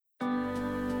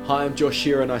Hi, I'm Josh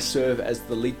Shearer and I serve as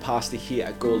the lead pastor here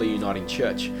at Gawler Uniting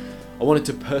Church. I wanted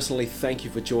to personally thank you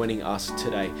for joining us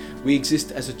today. We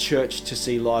exist as a church to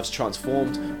see lives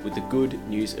transformed with the good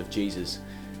news of Jesus.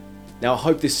 Now, I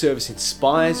hope this service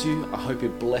inspires you, I hope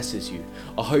it blesses you,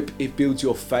 I hope it builds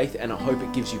your faith, and I hope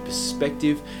it gives you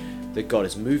perspective that God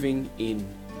is moving in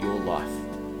your life.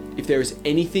 If there is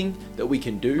anything that we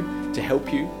can do to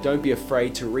help you, don't be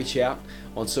afraid to reach out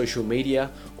on social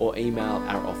media or email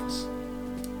our office.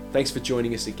 Thanks for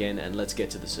joining us again, and let's get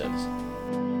to the service.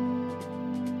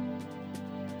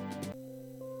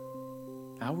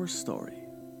 Our story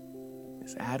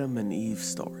is Adam and Eve's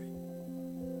story.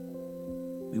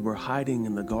 We were hiding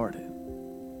in the garden,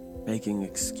 making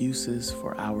excuses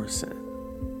for our sin,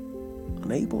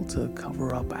 unable to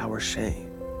cover up our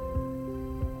shame.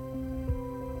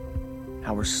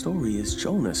 Our story is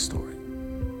Jonah's story.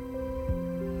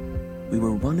 We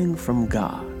were running from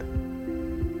God,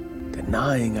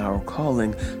 denying our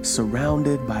calling,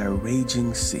 surrounded by a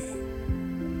raging sea.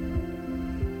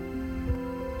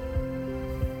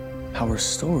 Our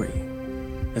story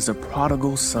is a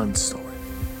prodigal son story.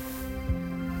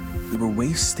 We were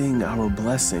wasting our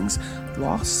blessings,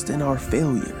 lost in our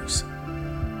failures,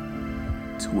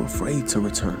 too afraid to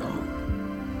return home.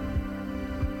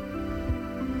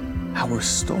 Our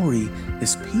story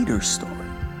is Peter's story.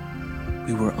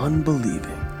 We were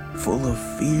unbelieving, full of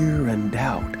fear and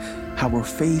doubt, our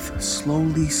faith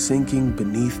slowly sinking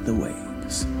beneath the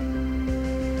waves.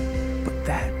 But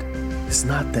that is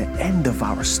not the end of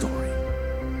our story.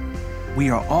 We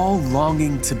are all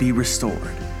longing to be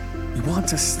restored. We want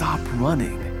to stop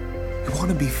running. We want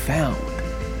to be found.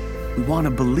 We want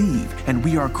to believe, and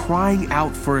we are crying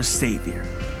out for a Savior.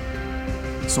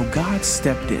 So God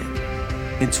stepped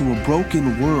into a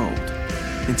broken world,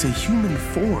 into human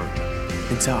form,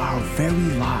 into our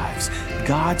very lives.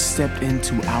 God stepped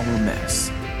into our mess,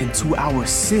 into our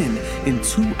sin,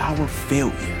 into our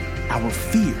failure, our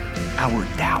fear, our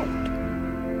doubt.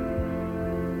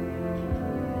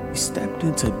 He stepped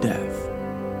into death,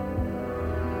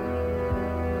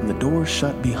 and the door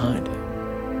shut behind him.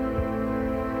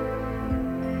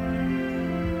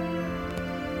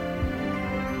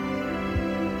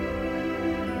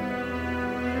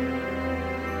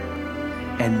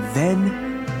 And then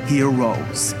he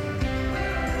arose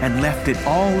and left it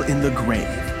all in the grave.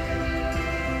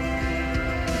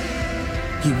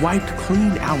 He wiped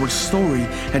clean our story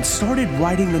and started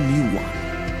writing a new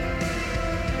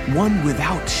one. One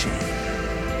without shame,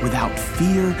 without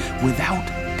fear, without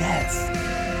death.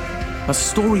 A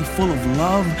story full of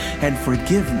love and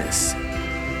forgiveness.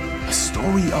 A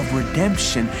story of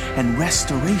redemption and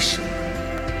restoration.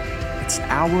 It's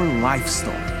our life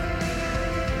story.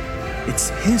 It's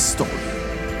his story.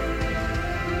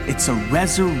 It's a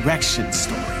resurrection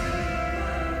story.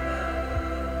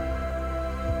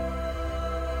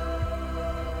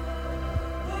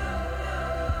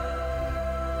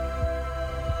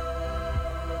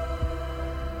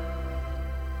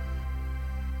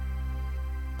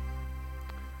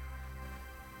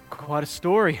 Quite a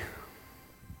story.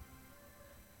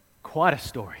 Quite a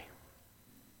story.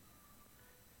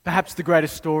 Perhaps the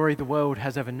greatest story the world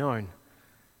has ever known.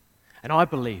 And I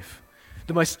believe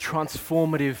the most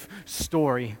transformative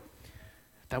story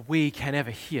that we can ever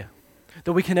hear,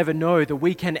 that we can ever know, that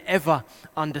we can ever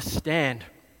understand.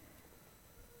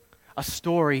 A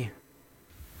story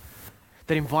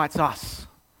that invites us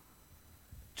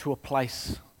to a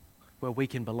place where we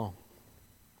can belong.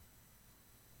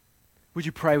 Would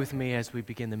you pray with me as we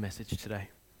begin the message today?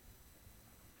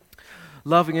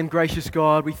 Loving and gracious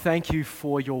God, we thank you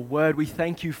for your word. We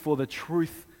thank you for the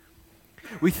truth.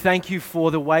 We thank you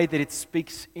for the way that it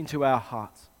speaks into our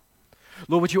hearts.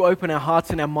 Lord, would you open our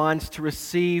hearts and our minds to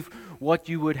receive what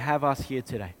you would have us hear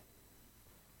today?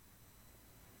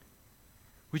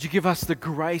 Would you give us the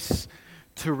grace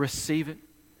to receive it?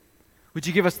 Would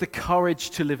you give us the courage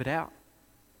to live it out?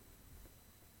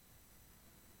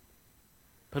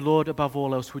 But Lord, above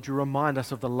all else, would you remind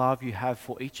us of the love you have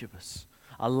for each of us?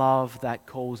 A love that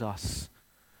calls us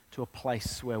to a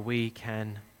place where we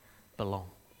can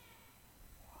belong.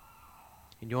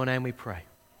 In your name we pray.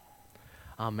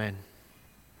 Amen.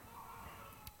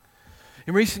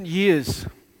 In recent years,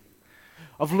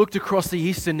 I've looked across the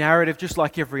Easter narrative just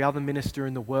like every other minister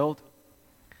in the world.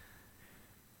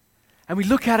 And we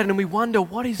look at it and we wonder,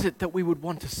 what is it that we would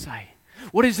want to say?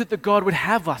 What is it that God would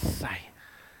have us say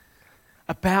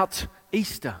about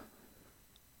Easter?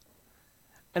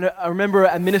 And I remember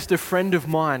a minister friend of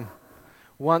mine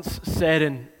once said,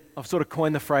 and I've sort of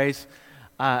coined the phrase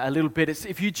a little bit, it's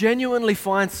if you genuinely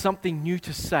find something new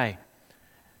to say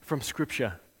from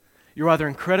Scripture, you're either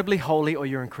incredibly holy or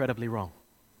you're incredibly wrong.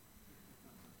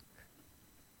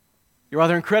 You're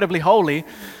either incredibly holy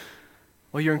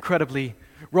or you're incredibly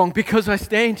wrong, because I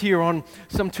stand here on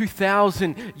some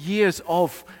 2,000 years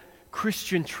of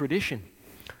Christian tradition,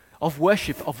 of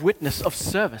worship, of witness, of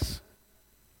service.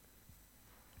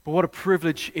 But what a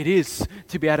privilege it is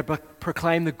to be able to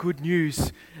proclaim the good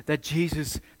news that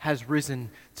Jesus has risen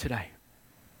today.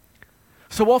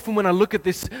 So often when I look at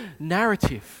this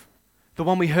narrative, the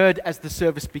one we heard as the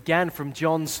service began from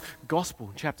John's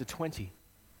Gospel, chapter 20,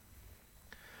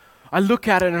 I look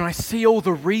at it and I see all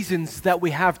the reasons that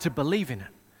we have to believe in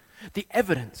it, the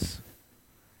evidence,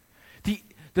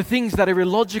 the things that are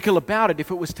illogical about it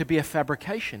if it was to be a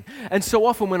fabrication. And so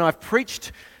often when I've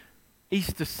preached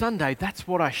Easter Sunday, that's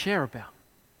what I share about.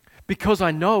 Because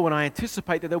I know and I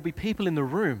anticipate that there'll be people in the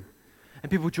room and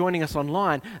people joining us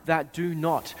online that do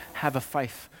not have a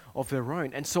faith of their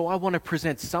own. And so I want to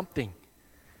present something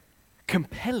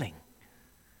compelling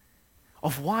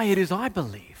of why it is I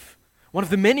believe. One of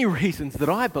the many reasons that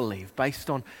I believe based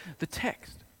on the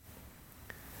text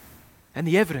and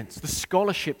the evidence, the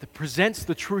scholarship that presents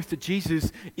the truth that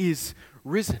Jesus is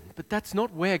risen. But that's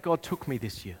not where God took me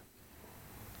this year.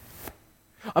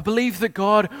 I believe that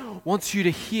God wants you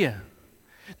to hear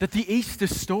that the Easter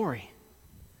story,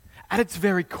 at its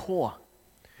very core,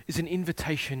 is an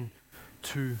invitation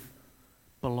to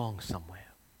belong somewhere.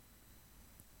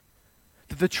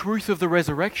 That the truth of the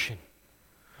resurrection,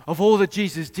 of all that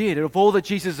Jesus did, of all that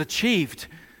Jesus achieved,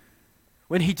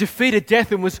 when he defeated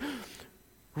death and was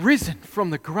risen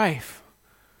from the grave,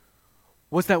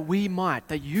 was that we might,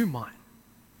 that you might,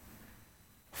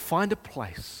 find a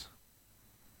place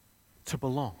to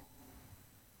belong.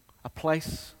 A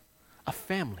place, a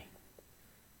family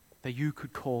that you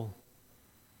could call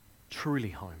truly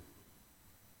home.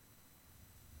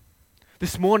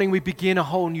 This morning we begin a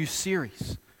whole new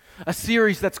series. A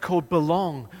series that's called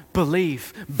Belong,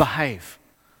 Believe, Behave.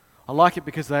 I like it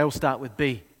because they all start with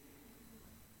B.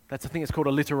 That's a thing that's called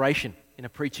alliteration in a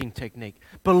preaching technique.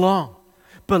 Belong,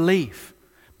 believe,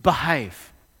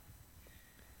 behave.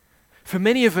 For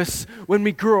many of us, when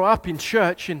we grew up in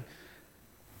church, and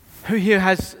who here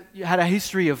has had a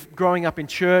history of growing up in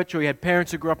church, or you had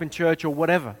parents who grew up in church, or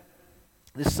whatever,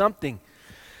 there's something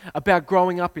about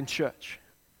growing up in church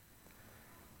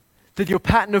that your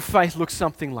pattern of faith looks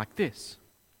something like this.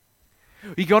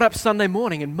 You got up Sunday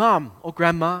morning and mum or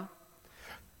grandma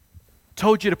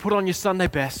told you to put on your Sunday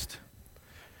best,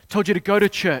 told you to go to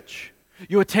church.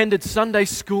 You attended Sunday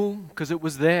school because it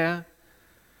was there,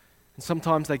 and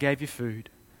sometimes they gave you food.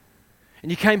 And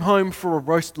you came home for a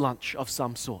roast lunch of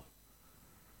some sort.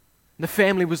 And the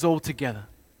family was all together.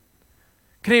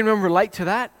 Can anyone relate to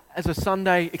that as a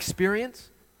Sunday experience?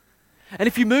 And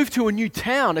if you moved to a new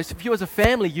town, if you as a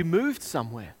family, you moved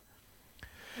somewhere,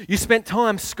 you spent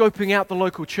time scoping out the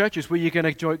local churches. Were you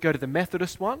going to go to the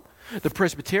Methodist one, the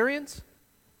Presbyterians,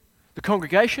 the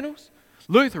Congregationals,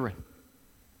 Lutheran,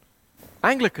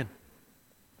 Anglican,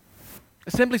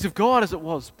 Assemblies of God as it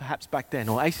was perhaps back then,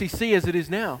 or ACC as it is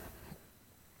now,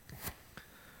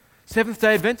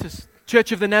 Seventh-day Adventist,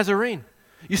 Church of the Nazarene.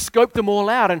 You scoped them all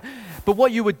out, but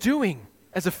what you were doing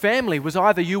as a family was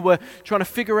either you were trying to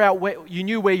figure out where you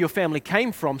knew where your family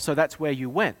came from, so that's where you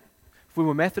went. If we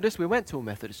were Methodist, we went to a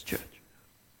Methodist church.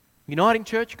 Uniting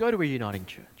Church, go to a Uniting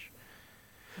Church.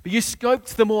 But you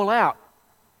scoped them all out.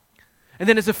 And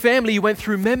then as a family, you went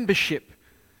through membership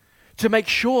to make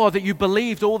sure that you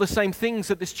believed all the same things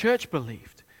that this church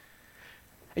believed.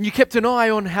 And you kept an eye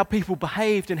on how people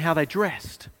behaved and how they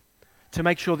dressed to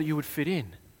make sure that you would fit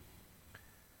in.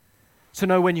 To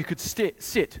know when you could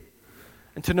sit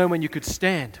and to know when you could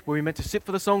stand. Were we meant to sit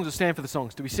for the songs or stand for the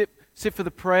songs? Do we sit for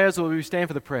the prayers or do we stand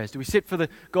for the prayers? Do we sit for the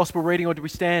gospel reading or do we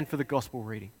stand for the gospel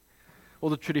reading? All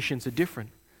the traditions are different.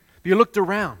 But you looked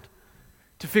around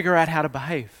to figure out how to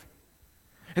behave.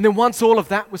 And then once all of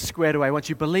that was squared away, once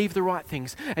you believed the right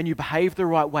things and you behaved the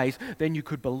right ways, then you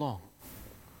could belong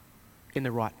in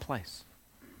the right place.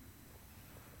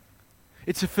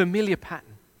 It's a familiar pattern.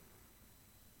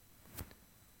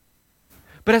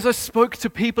 But as I spoke to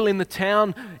people in the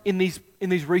town in these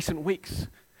recent weeks,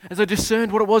 as I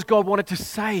discerned what it was God wanted to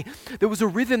say, there was a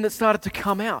rhythm that started to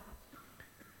come out.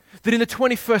 That in the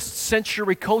 21st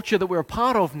century culture that we're a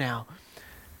part of now,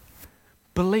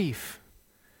 believe,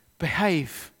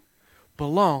 behave,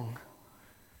 belong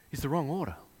is the wrong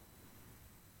order.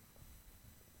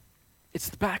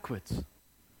 It's backwards.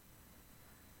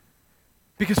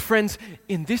 Because friends,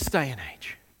 in this day and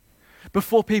age,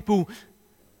 before people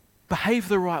behave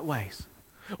the right ways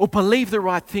or believe the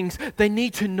right things, they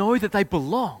need to know that they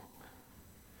belong.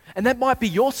 And that might be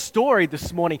your story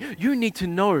this morning. You need to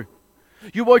know.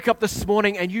 You woke up this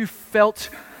morning and you felt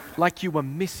like you were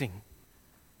missing,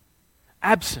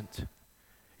 absent,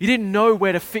 You didn't know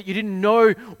where to fit. You didn't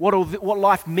know what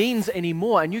life means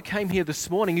anymore. And you came here this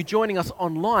morning, you're joining us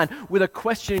online with a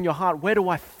question in your heart: where do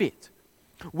I fit?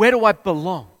 Where do I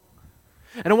belong?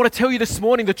 And I want to tell you this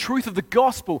morning, the truth of the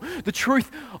gospel, the truth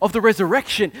of the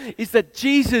resurrection, is that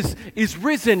Jesus is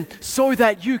risen so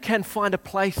that you can find a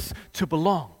place to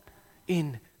belong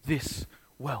in this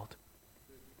world.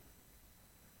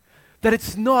 That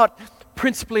it's not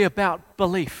principally about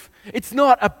belief. It's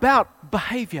not about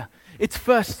behavior. It's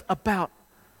first about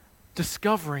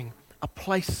discovering a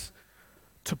place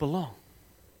to belong.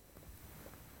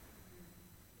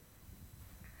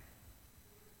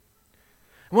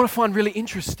 And what I find really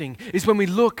interesting is when we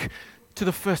look to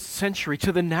the first century,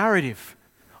 to the narrative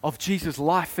of Jesus'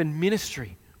 life and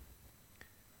ministry.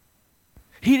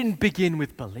 He didn't begin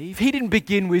with believe. He didn't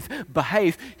begin with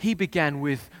behave. He began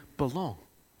with belong.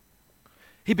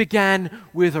 He began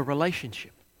with a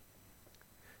relationship.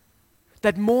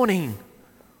 That morning,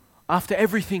 after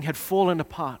everything had fallen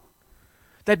apart,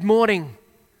 that morning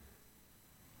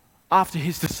after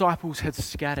his disciples had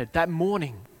scattered, that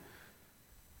morning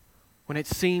when it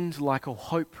seemed like all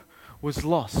hope was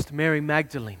lost, Mary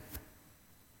Magdalene,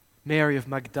 Mary of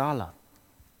Magdala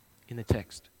in the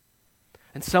text,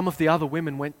 and some of the other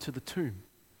women went to the tomb.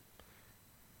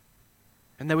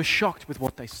 And they were shocked with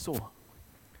what they saw.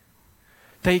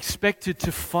 They expected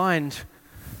to find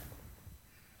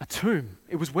a tomb.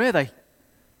 It was where they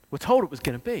were told it was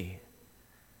going to be.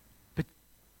 But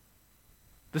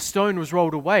the stone was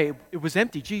rolled away. It was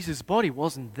empty. Jesus' body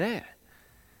wasn't there.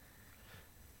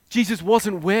 Jesus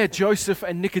wasn't where Joseph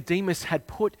and Nicodemus had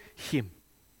put him,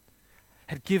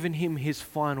 had given him his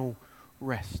final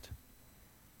rest.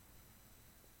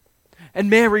 And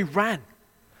Mary ran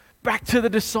back to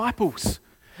the disciples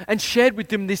and shared with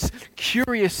them this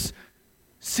curious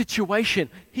situation.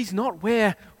 He's not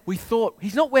where we thought,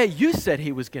 he's not where you said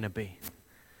he was going to be.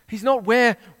 He's not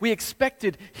where we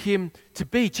expected him to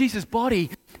be. Jesus'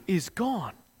 body is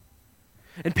gone.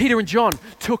 And Peter and John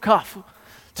took off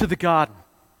to the garden.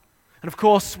 And of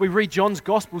course, we read John's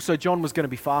gospel, so John was going to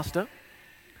be faster.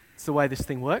 It's the way this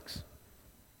thing works.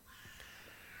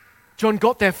 John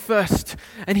got there first,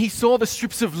 and he saw the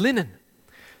strips of linen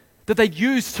that they'd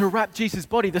used to wrap Jesus'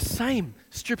 body, the same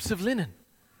strips of linen.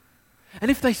 And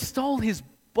if they stole his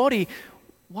body,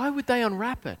 why would they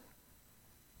unwrap it?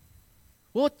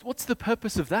 What's the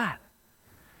purpose of that?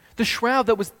 The shroud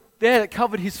that was there that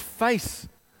covered his face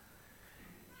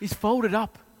is folded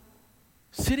up,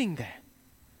 sitting there.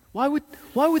 Why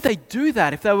would they do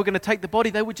that? If they were going to take the body,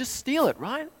 they would just steal it,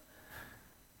 right?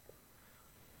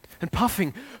 And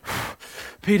puffing,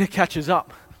 Peter catches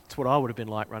up. That's what I would have been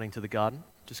like running to the garden,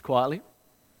 just quietly.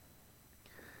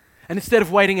 And instead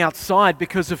of waiting outside,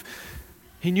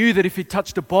 he knew that if he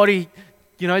touched a body,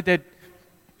 that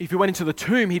if he went into the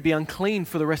tomb, he'd be unclean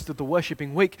for the rest of the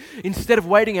worshipping week. Instead of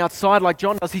waiting outside like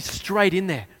John does, he's straight in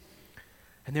there.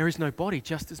 And there is no body,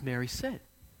 just as Mary said.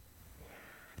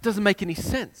 It doesn't make any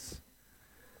sense.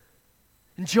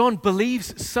 And John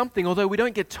believes something, although we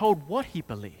don't get told what he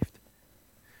believed.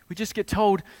 We just get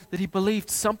told that he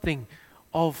believed something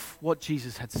of what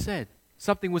Jesus had said.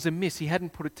 Something was amiss. He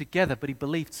hadn't put it together, but he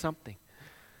believed something.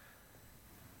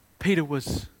 Peter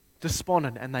was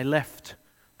despondent, and they left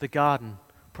the garden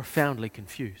profoundly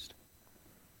confused.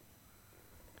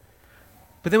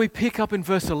 But then we pick up in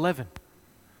verse 11.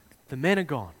 The men are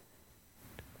gone.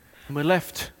 And we're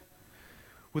left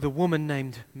with a woman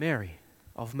named Mary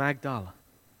of Magdala.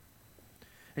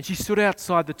 And she stood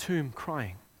outside the tomb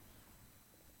crying.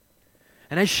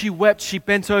 And as she wept, she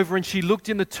bent over and she looked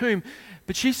in the tomb,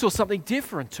 but she saw something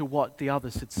different to what the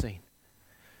others had seen.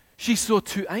 She saw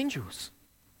two angels,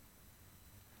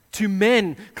 two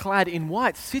men clad in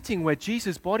white, sitting where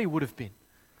Jesus' body would have been.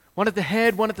 One at the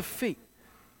head, one at the feet.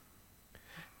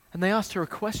 And they asked her a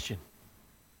question.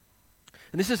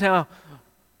 And this is how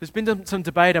there's been some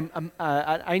debate,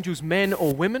 angels men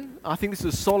or women. I think this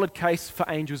is a solid case for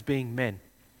angels being men.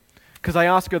 Because they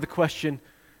ask her the question,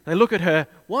 they look at her,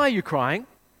 why are you crying?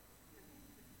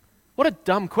 What a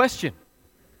dumb question.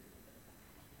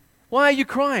 Why are you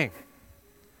crying?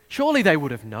 Surely they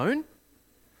would have known.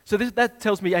 So that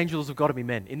tells me angels have got to be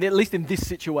men, at least in this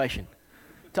situation,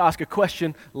 to ask a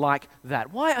question like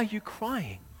that. Why are you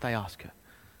crying? They ask her.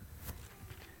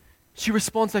 She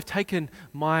responds, they've taken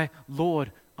my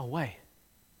Lord away.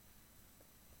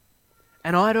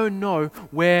 And I don't know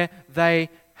where they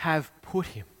have put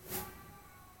him.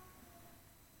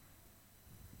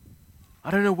 I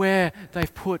don't know where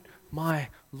they've put my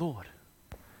Lord.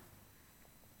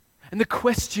 And the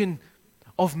question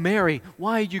of Mary,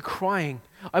 why are you crying?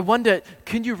 I wonder,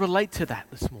 can you relate to that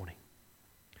this morning?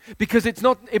 Because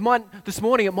this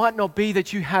morning it might not be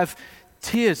that you have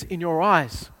tears in your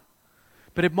eyes,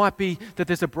 but it might be that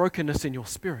there's a brokenness in your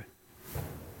spirit,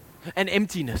 an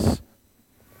emptiness,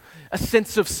 a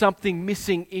sense of something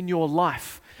missing in your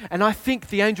life. And I think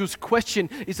the angel's question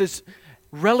is as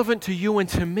relevant to you and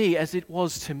to me as it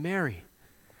was to Mary.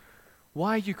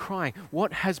 Why are you crying?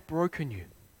 What has broken you?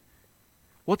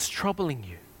 What's troubling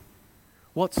you?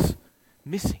 What's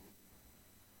missing?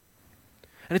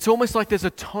 And it's almost like there's a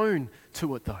tone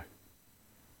to it, though.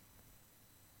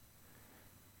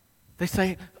 They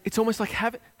say, it's almost like,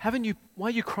 why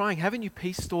are you crying? Haven't you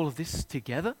pieced all of this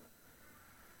together?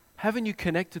 Haven't you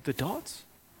connected the dots?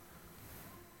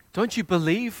 Don't you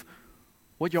believe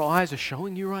what your eyes are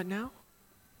showing you right now?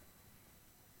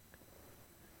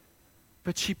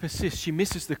 But she persists. She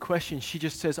misses the question. She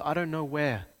just says, I don't know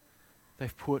where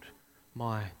they've put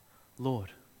my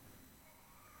Lord.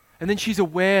 And then she's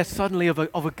aware suddenly of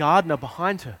a gardener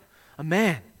behind her, a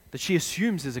man that she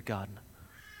assumes is a gardener.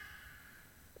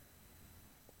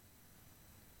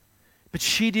 But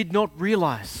she did not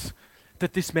realize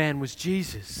that this man was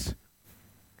Jesus.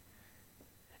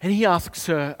 And he asks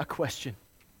her a question.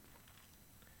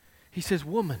 He says,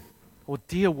 woman, or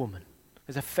dear woman,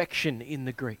 there's affection in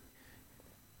the Greek.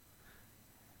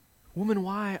 Woman,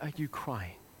 why are you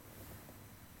crying?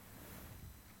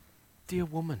 Dear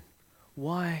woman,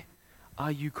 why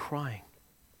are you crying?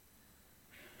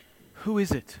 Who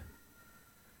is it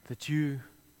that you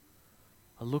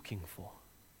are looking for?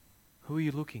 Who are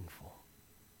you looking for?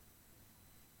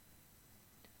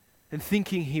 And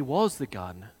thinking he was the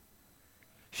gardener,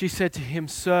 she said to him,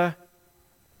 Sir,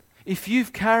 if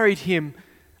you've carried him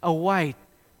away,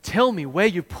 tell me where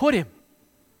you put him,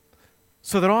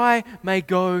 so that I may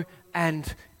go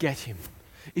and get him.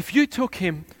 If you took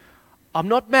him, I'm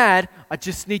not mad, I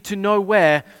just need to know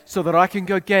where, so that I can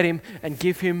go get him and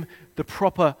give him the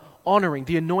proper honoring,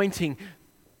 the anointing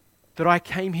that I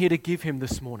came here to give him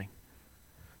this morning,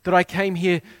 that I came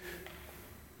here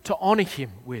to honor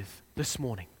him with this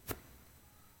morning.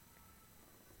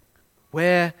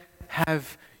 Where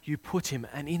have you put him?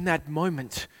 And in that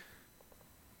moment,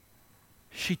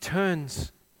 she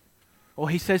turns, or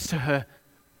he says to her,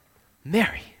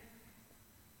 Mary.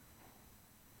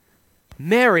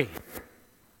 Mary.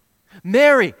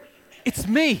 Mary, it's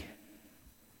me.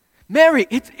 Mary,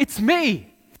 it's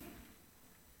me.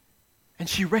 And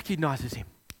she recognizes him,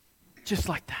 just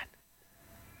like that.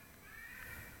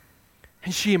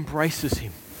 And she embraces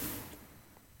him.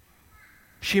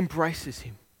 She embraces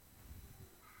him.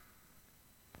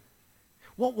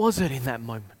 What was it in that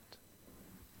moment?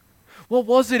 What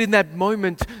was it in that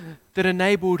moment that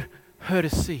enabled her to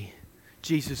see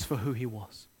Jesus for who he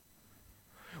was?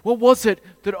 What was it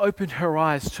that opened her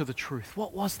eyes to the truth?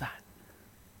 What was that?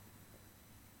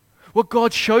 What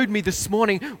God showed me this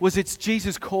morning was it's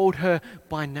Jesus called her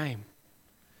by name.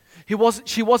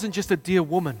 She wasn't just a dear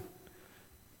woman.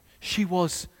 She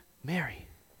was Mary.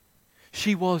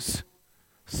 She was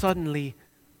suddenly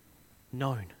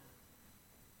known.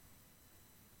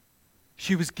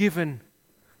 She was given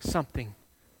something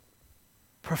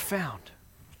profound,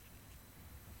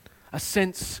 a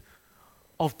sense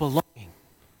of belonging.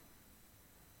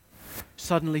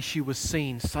 Suddenly she was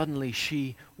seen, suddenly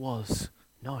she was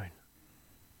known.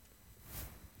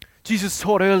 Jesus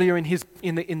taught earlier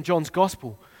in John's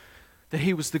Gospel that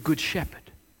he was the Good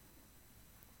Shepherd.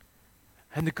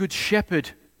 And the Good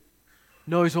Shepherd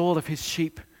knows all of his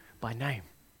sheep by name.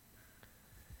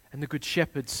 And the Good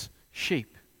Shepherd's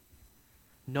sheep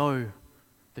know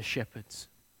the shepherd's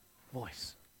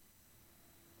voice.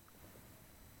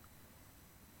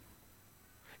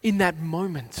 In that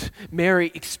moment,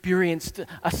 Mary experienced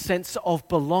a sense of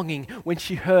belonging when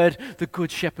she heard the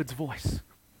Good Shepherd's voice.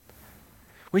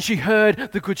 When she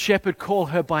heard the Good Shepherd call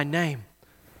her by name,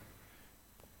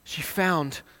 she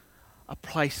found a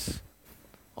place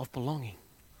of belonging.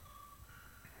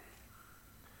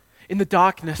 In the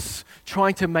darkness,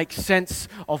 trying to make sense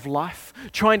of life,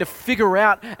 trying to figure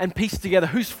out and piece together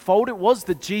whose fault it was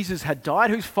that Jesus had died,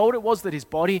 whose fault it was that his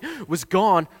body was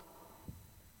gone.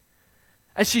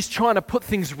 As she's trying to put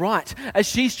things right, as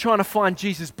she's trying to find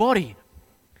Jesus' body,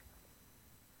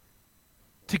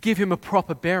 to give him a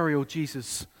proper burial,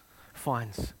 Jesus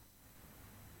finds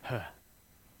her.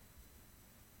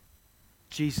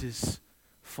 Jesus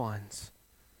finds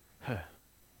her.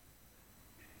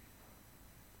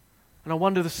 And I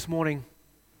wonder this morning,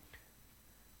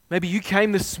 maybe you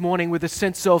came this morning with a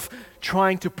sense of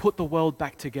trying to put the world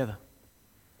back together.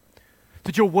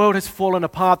 That your world has fallen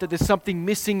apart, that there's something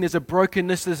missing, there's a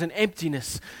brokenness, there's an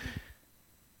emptiness.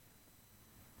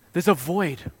 There's a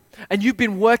void and you've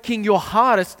been working your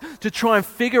hardest to try and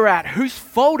figure out whose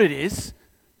fault it is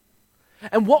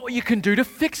and what you can do to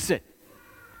fix it.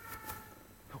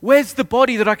 Where's the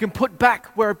body that I can put back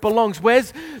where it belongs?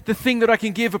 Where's the thing that I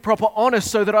can give a proper honor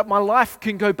so that my life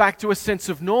can go back to a sense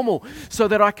of normal, so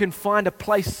that I can find a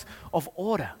place of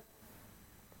order?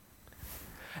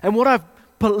 And what I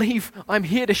believe I'm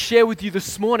here to share with you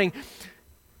this morning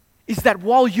is that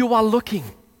while you are looking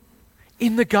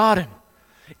in the garden,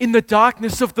 in the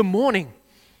darkness of the morning,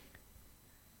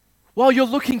 while you're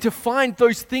looking to find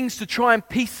those things to try and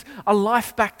piece a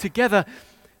life back together,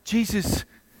 Jesus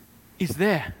is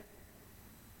there.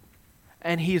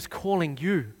 And He is calling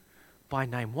you by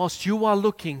name. Whilst you are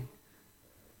looking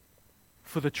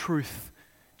for the truth,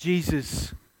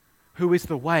 Jesus, who is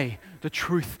the way, the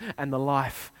truth, and the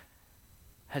life,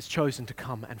 has chosen to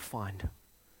come and find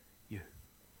you.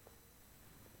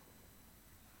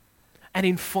 And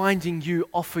in finding you,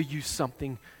 offer you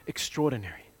something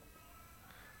extraordinary.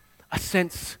 A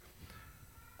sense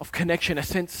of connection, a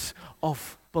sense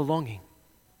of belonging.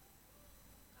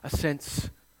 A sense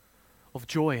of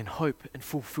joy and hope and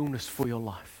fulfillment for your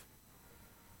life.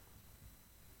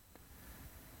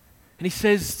 And He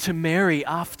says to Mary,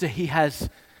 after He has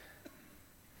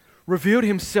revealed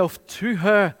Himself to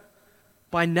her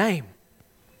by name,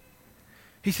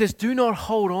 He says, "Do not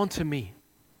hold on to me,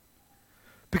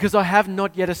 because I have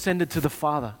not yet ascended to the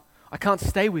Father. I can't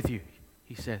stay with you,"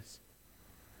 He says.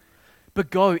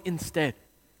 "But go instead.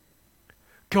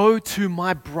 Go to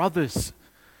my brothers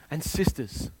and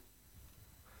sisters."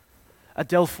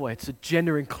 Adelphoi, it's a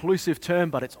gender-inclusive term,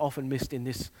 but it's often missed in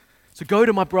this. So go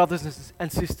to my brothers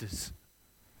and sisters,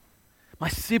 my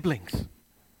siblings,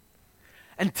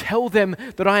 and tell them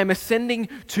that I am ascending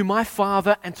to my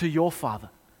Father and to your Father,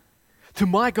 to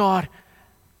my God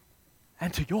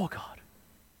and to your God.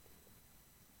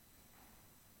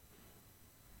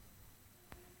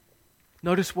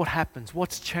 Notice what happens.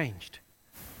 What's changed?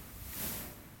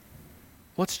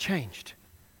 What's changed?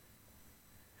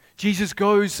 Jesus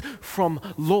goes from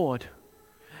Lord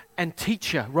and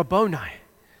teacher, Rabboni,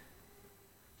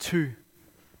 to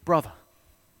brother,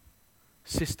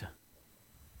 sister,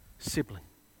 sibling.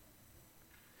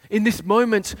 In this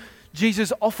moment,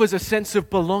 Jesus offers a sense of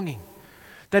belonging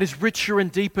that is richer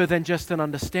and deeper than just an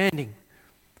understanding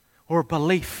or a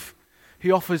belief.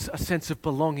 He offers a sense of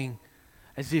belonging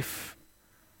as if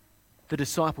the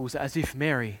disciples, as if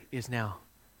Mary is now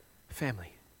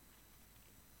family.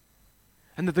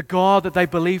 And that the God that they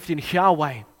believed in,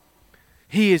 Yahweh,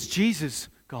 He is Jesus'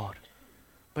 God,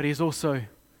 but He is also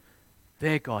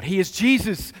their God. He is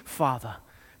Jesus' Father,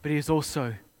 but He is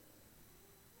also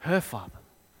her Father.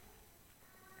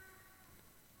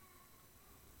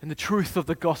 And the truth of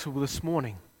the gospel this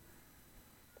morning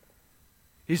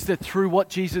is that through what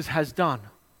Jesus has done,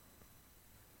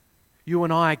 you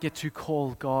and I get to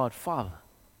call God Father.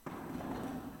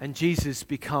 And Jesus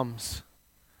becomes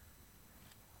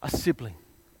a sibling,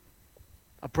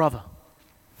 a brother,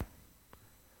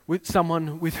 with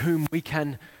someone with whom we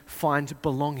can find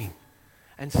belonging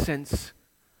and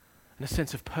a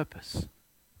sense of purpose.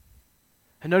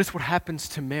 And notice what happens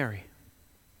to Mary.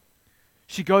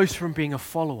 She goes from being a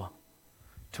follower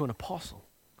to an apostle,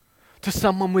 to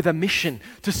someone with a mission,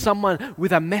 to someone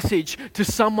with a message, to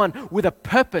someone with a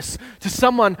purpose, to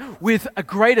someone with a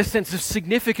greater sense of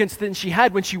significance than she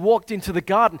had when she walked into the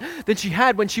garden, than she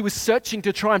had when she was searching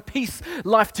to try and piece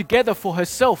life together for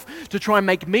herself, to try and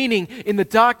make meaning in the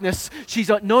darkness. She's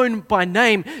known by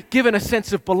name, given a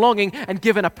sense of belonging, and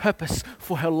given a purpose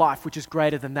for her life, which is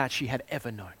greater than that she had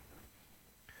ever known.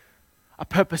 A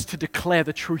purpose to declare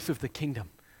the truth of the kingdom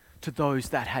to those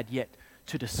that had yet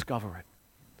to discover it.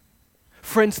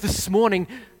 Friends, this morning,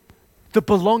 the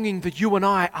belonging that you and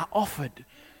I are offered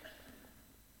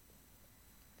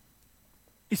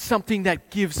is something that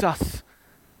gives us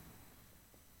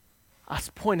a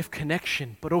point of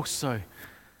connection, but also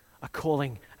a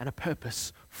calling and a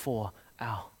purpose for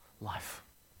our life.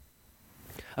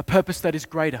 A purpose that is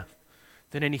greater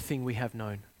than anything we have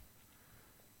known.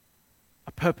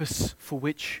 A purpose for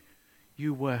which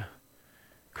you were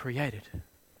created.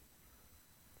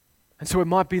 And so it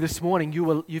might be this morning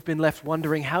you've been left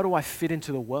wondering, how do I fit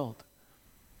into the world?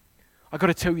 I've got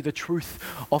to tell you the truth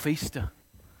of Easter.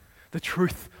 The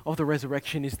truth of the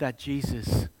resurrection is that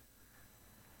Jesus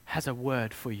has a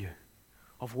word for you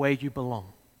of where you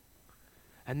belong.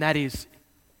 And that is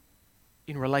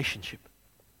in relationship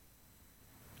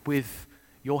with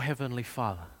your Heavenly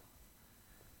Father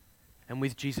and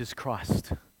with Jesus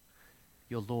Christ,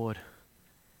 your Lord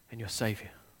and your Savior.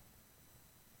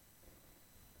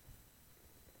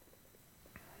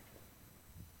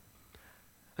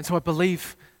 And so I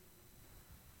believe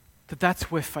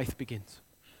that's where faith begins.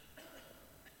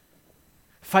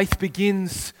 Faith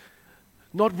begins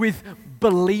not with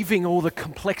believing all the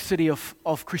complexity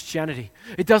of Christianity.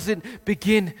 It doesn't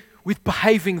begin with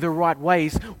behaving the right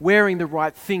ways, wearing the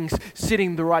right things,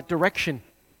 sitting the right direction.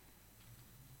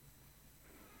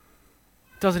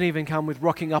 It doesn't even come with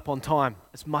rocking up on time,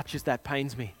 as much as that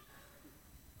pains me.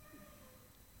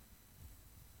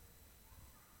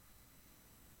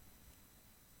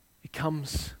 It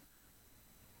comes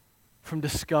from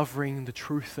discovering the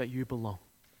truth that you belong.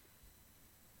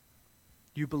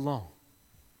 You belong.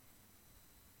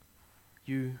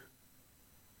 You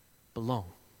belong.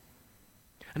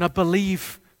 And I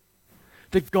believe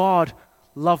that God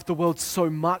loved the world so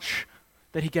much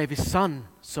that He gave His Son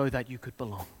so that you could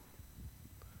belong.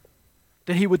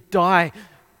 That He would die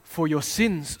for your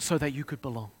sins so that you could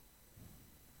belong.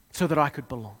 So that I could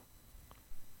belong.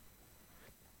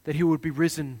 That He would be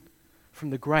risen from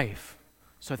the grave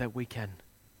so that we can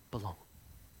belong.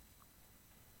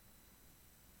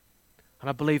 And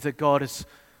I believe that God is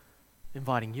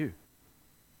inviting you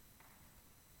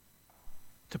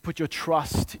to put your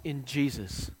trust in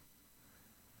Jesus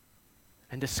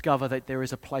and discover that there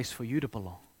is a place for you to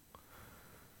belong.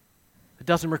 It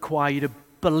doesn't require you to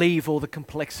believe all the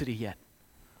complexity yet.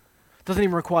 It doesn't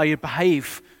even require you to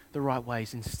behave the right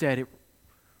ways. Instead, it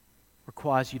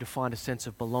requires you to find a sense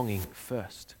of belonging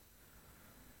first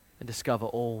and discover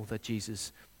all that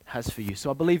Jesus has for you. So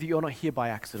I believe that you're not here by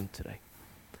accident today.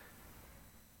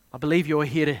 I believe you're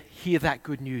here to hear that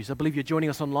good news. I believe you're joining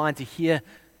us online to hear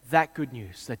that good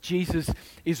news, that Jesus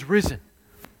is risen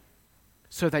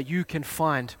so that you can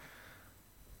find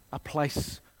a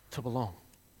place to belong.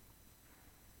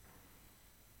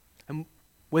 And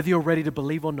whether you're ready to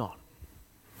believe or not,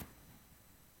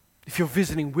 if you're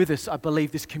visiting with us, I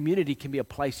believe this community can be a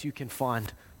place you can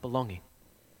find belonging.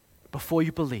 Before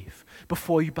you believe,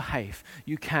 before you behave,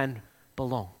 you can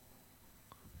belong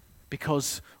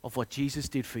because of what Jesus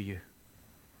did for you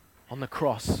on the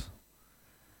cross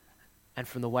and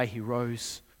from the way He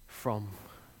rose from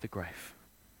the grave.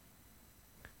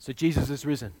 So Jesus is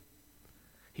risen.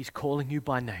 He's calling you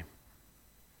by name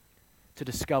to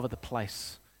discover the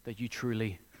place that you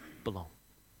truly belong.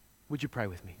 Would you pray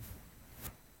with me?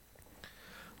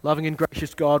 Loving and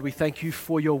gracious God, we thank you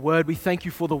for your word. We thank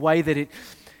you for the way that it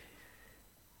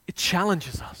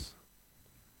challenges us.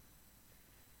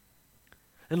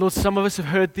 And Lord, some of us have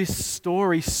heard this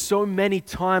story so many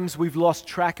times we've lost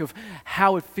track of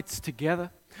how it fits together.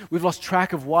 We've lost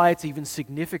track of why it's even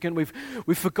significant.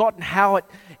 We've forgotten how it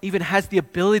even has the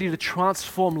ability to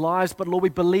transform lives. But Lord, we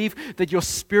believe that your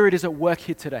Spirit is at work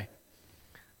here today,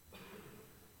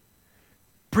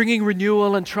 bringing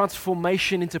renewal and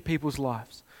transformation into people's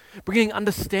lives, bringing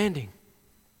understanding,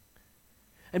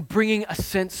 and bringing a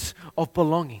sense of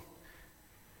belonging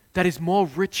that is more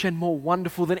rich and more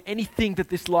wonderful than anything that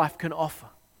this life can offer.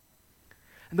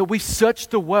 And that we search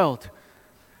the world.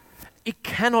 It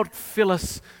cannot fill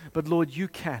us, but Lord, you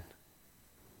can.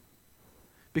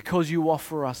 Because you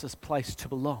offer us a place to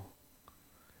belong.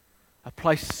 A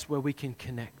place where we can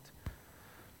connect.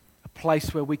 A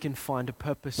place where we can find a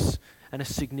purpose and a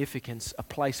significance. A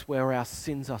place where our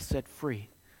sins are set free.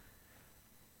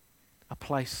 A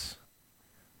place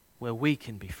where we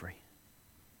can be free.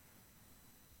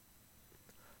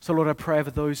 So Lord, I pray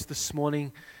over those this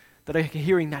morning that are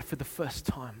hearing that for the first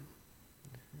time.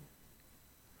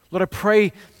 Lord, I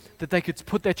pray that they could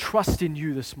put their trust in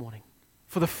you this morning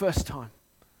for the first time.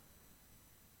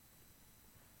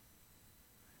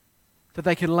 That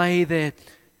they can lay their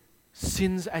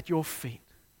sins at your feet,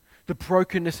 the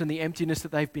brokenness and the emptiness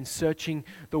that they've been searching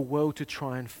the world to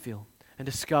try and fill, and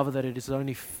discover that it is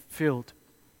only filled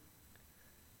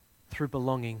through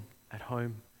belonging at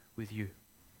home with you.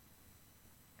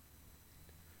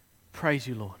 Praise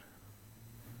you, Lord,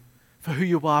 for who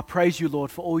you are. Praise you, Lord,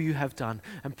 for all you have done.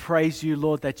 And praise you,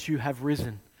 Lord, that you have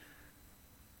risen.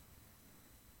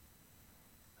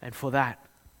 And for that,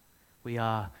 we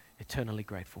are eternally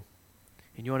grateful.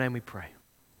 In your name we pray.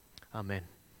 Amen.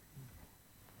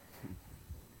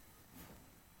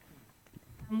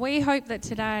 We hope that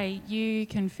today you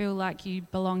can feel like you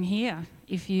belong here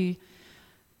if you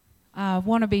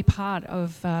want to be part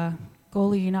of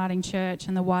Gawler Uniting Church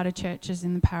and the wider churches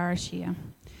in the parish here.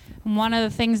 And one of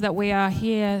the things that we are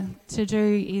here to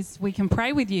do is we can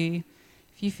pray with you.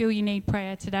 If you feel you need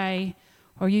prayer today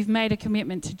or you've made a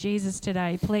commitment to Jesus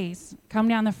today, please come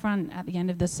down the front at the end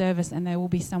of the service and there will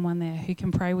be someone there who can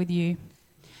pray with you.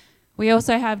 We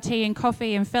also have tea and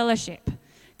coffee and fellowship.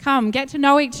 Come, get to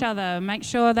know each other. Make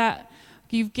sure that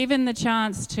you've given the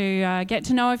chance to get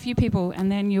to know a few people, and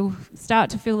then you'll start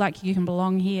to feel like you can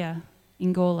belong here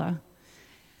in Gawler.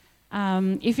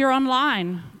 If you're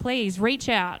online, please reach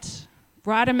out.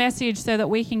 Write a message so that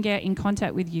we can get in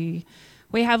contact with you.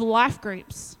 We have life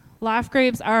groups. Life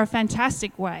groups are a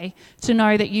fantastic way to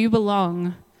know that you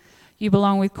belong. You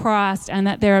belong with Christ, and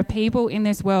that there are people in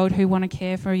this world who want to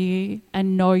care for you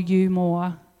and know you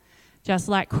more, just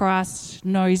like Christ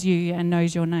knows you and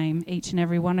knows your name, each and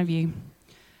every one of you.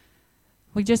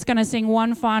 We're just going to sing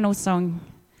one final song.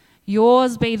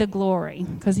 Yours be the glory,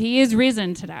 because he is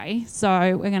risen today.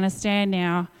 So we're going to stand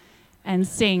now and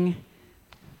sing.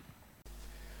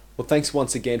 Well, thanks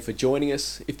once again for joining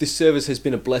us. If this service has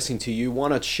been a blessing to you, why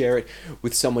not share it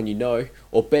with someone you know,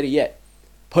 or better yet,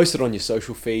 post it on your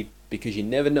social feed, because you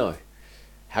never know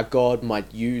how God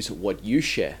might use what you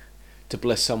share to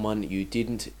bless someone you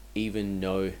didn't even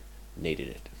know needed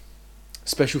it.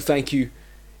 Special thank you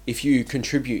if you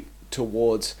contribute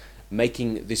towards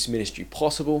making this ministry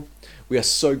possible. We are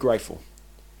so grateful.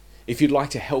 If you'd like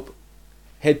to help,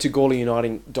 head to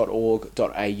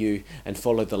gourleyuniting.org.au and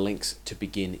follow the links to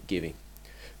begin giving.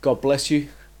 God bless you,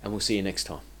 and we'll see you next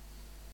time.